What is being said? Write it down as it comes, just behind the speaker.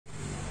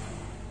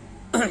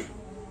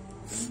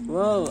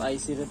Wow, I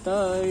see the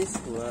toys.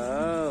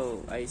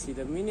 Wow, I see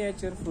the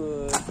miniature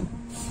food.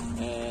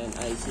 And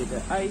I see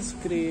the ice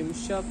cream,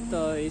 shop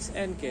toys,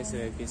 and cash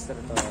register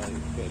toy.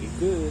 Very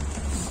good.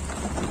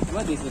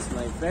 What is this,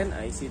 my friend?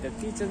 I see the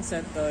kitchen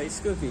set toys,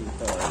 cooking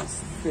toys.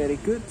 Very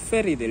good,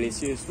 very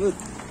delicious food.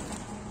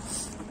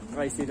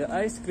 I see the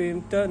ice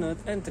cream, donut,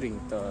 and drink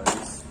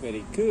toys.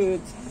 Very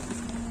good.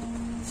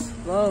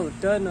 Wow,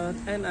 donut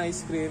and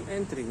ice cream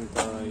and drink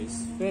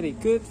toys. Very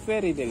good,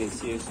 very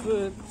delicious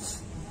food.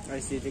 I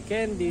see the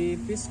candy,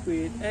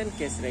 biscuit, and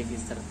cash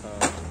register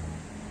toy.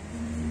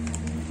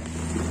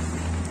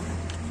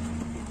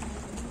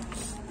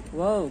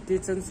 Wow,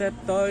 kitchen set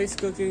toys,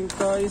 cooking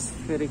toys.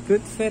 Very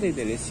good, very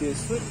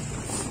delicious food.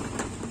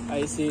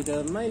 I see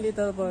the My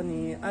Little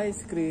Pony,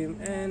 ice cream,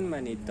 and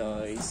money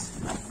toys.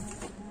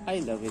 I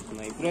love it,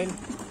 my friend.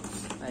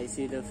 I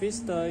see the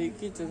fish toy,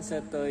 kitchen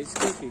set toys,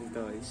 cooking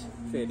toys.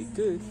 Very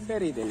good,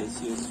 very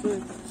delicious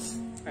food.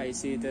 I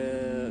see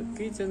the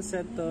kitchen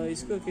set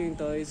toys, cooking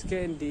toys,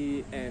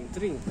 candy, and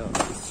drink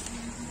toys.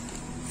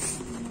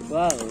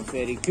 Wow,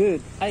 very good.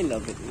 I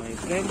love it, my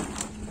friend.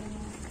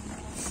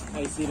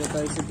 I see the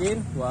toys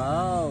again.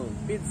 Wow,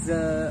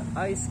 pizza,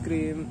 ice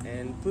cream,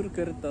 and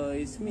burger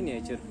toys,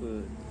 miniature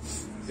food.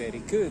 Very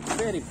good,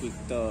 very big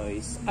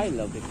toys. I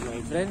love it,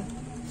 my friend.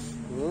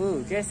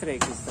 Oh, cash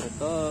register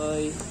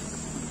toy,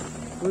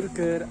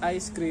 burger,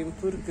 ice cream,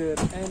 burger,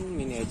 and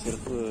miniature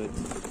food.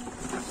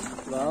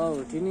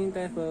 Wow, dining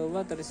table,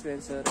 water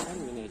dispenser,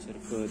 and miniature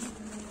food.